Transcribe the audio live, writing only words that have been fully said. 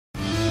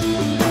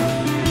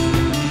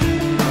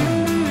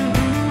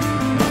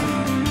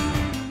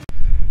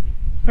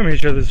Let me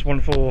show this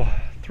wonderful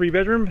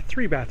 3-bedroom,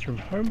 3-bathroom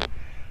home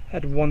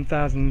at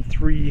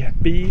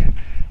 1003B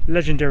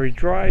Legendary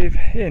Drive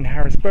in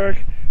Harrisburg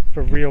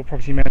for Real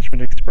Property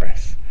Management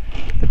Express.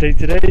 The date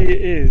today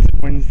is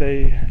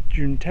Wednesday,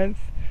 June 10th,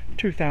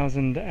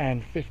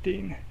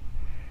 2015.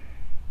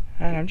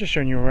 And I'm just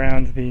showing you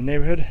around the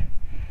neighborhood.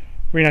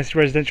 Really nice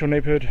residential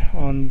neighborhood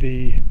on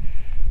the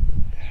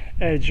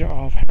edge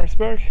of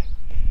Harrisburg.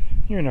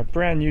 You're in a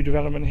brand new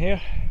development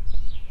here.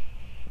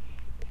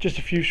 Just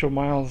a few short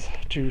miles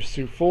to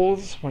Sioux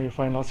Falls, where you'll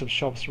find lots of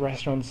shops,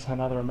 restaurants, and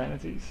other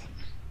amenities.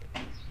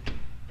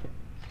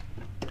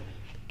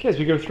 Okay, as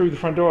we go through the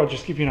front door, I'll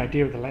just give you an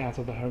idea of the layout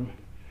of the home.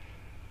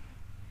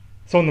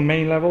 So on the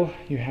main level,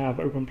 you have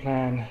open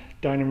plan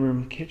dining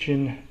room,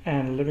 kitchen,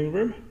 and living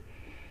room.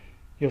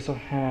 You also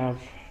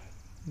have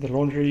the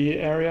laundry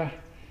area,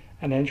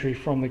 an entry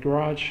from the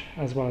garage,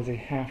 as well as a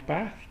half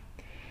bath.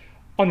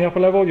 On the upper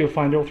level, you'll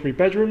find all 3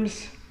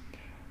 bedrooms,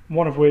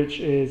 one of which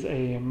is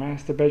a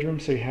master bedroom,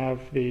 so you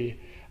have the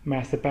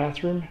master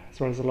bathroom as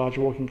well as a large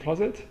walk-in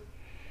closet.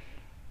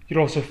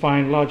 You'll also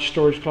find large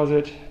storage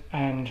closet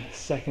and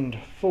second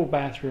full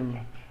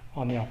bathroom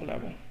on the upper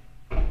level.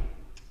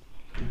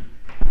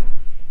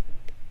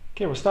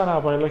 Okay, we'll start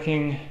out by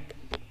looking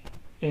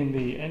in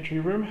the entry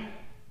room.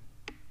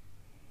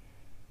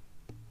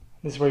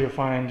 This is where you'll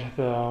find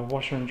the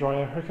washer and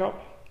dryer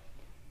hookup.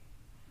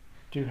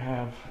 Do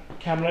have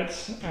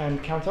cabinets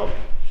and countertop.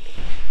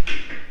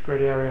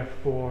 Great area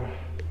for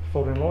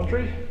folding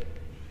laundry.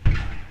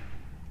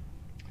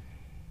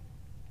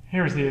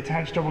 Here is the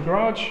attached double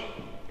garage.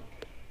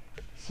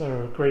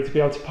 So great to be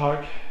able to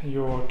park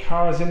your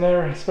cars in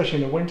there,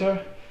 especially in the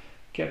winter.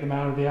 Get them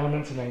out of the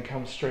elements and then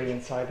come straight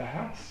inside the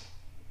house.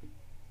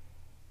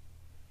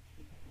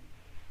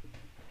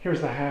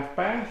 Here's the half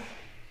bath.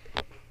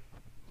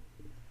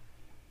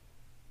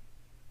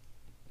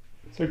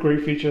 So a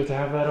great feature to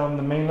have that on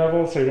the main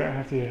level, so you don't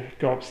have to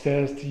go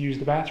upstairs to use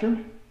the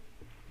bathroom.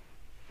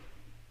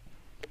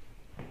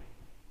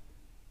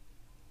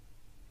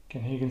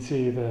 And here you can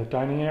see the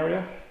dining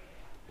area,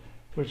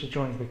 which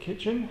adjoins the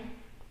kitchen.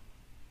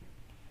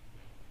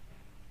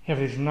 You have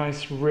these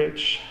nice,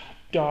 rich,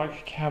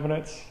 dark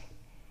cabinets,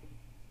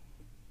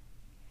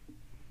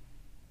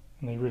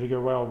 and they really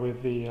go well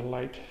with the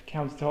light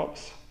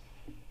countertops.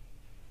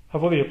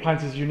 Have all the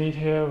appliances you need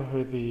here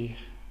with the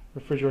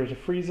refrigerator,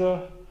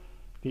 freezer,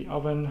 the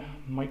oven,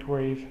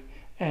 microwave,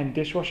 and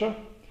dishwasher.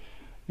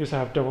 You also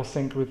have double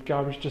sink with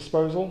garbage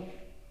disposal.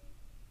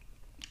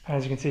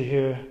 As you can see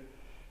here,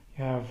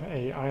 you have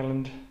an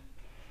island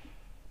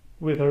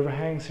with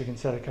overhang, so you can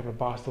set a couple of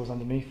bar stools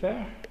underneath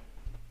there.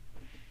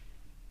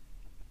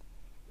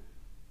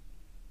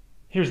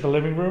 Here's the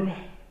living room.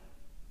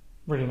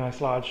 Really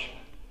nice, large,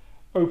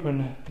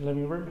 open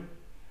living room.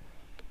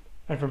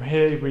 And from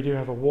here, we do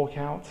have a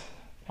walkout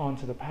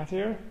onto the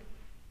patio.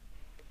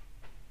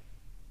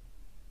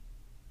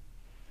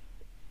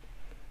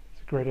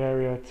 It's a great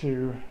area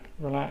to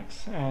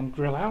relax and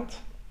grill out.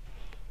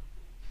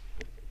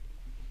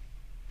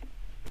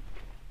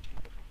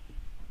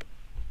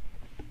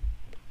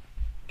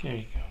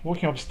 Okay,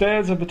 walking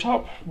upstairs at the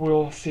top,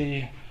 we'll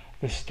see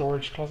the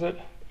storage closet.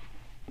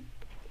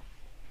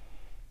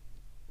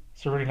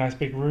 It's a really nice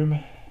big room.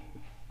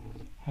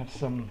 Have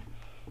some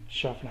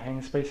shelf and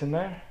hanging space in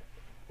there.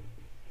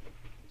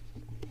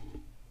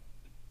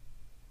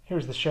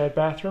 Here's the shared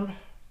bathroom.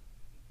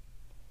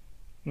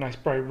 Nice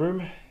bright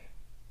room.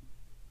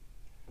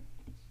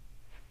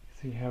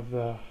 So you have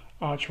the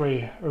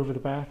archway over the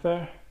bath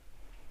there.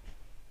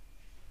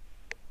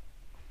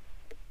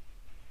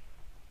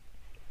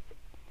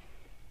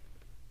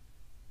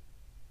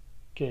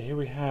 Okay, here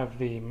we have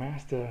the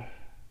master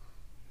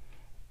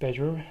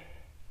bedroom.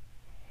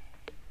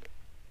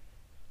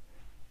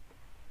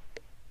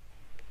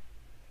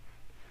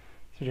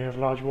 So you have a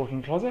large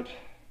walk-in closet.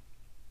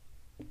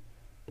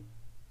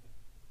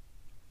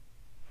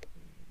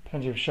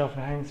 Plenty of shelf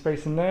and hanging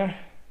space in there.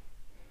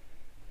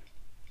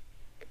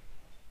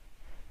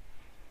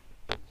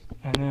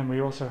 And then we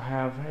also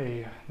have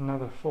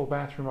another full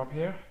bathroom up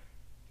here.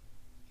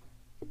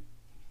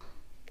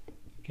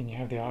 Again, you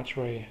have the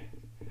archway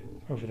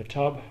over the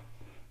tub,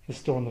 the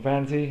store and the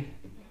vanity.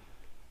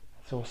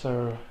 It's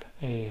also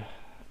a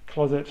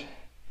closet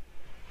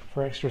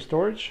for extra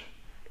storage.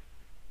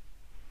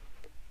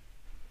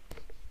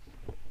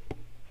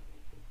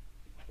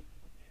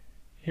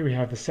 Here we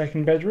have the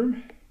second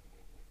bedroom.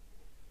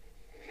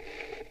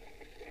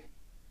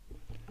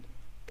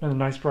 Another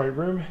nice bright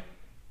room,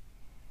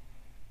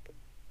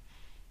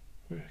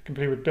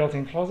 complete with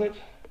built-in closet.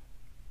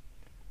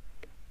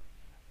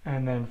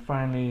 And then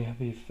finally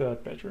the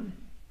third bedroom.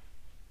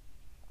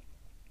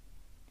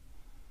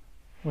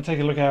 We'll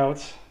take a look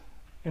out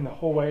in the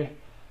hallway.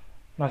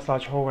 Nice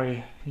large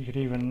hallway. You could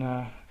even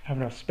have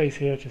enough space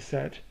here to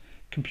set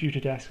computer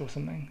desk or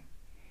something.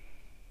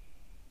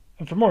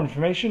 And for more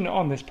information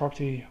on this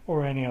property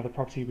or any other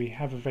property we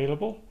have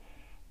available,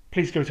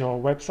 please go to our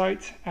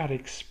website at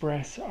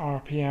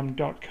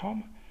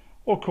expressrpm.com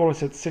or call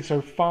us at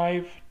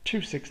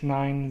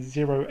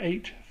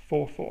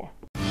 605-269-0844.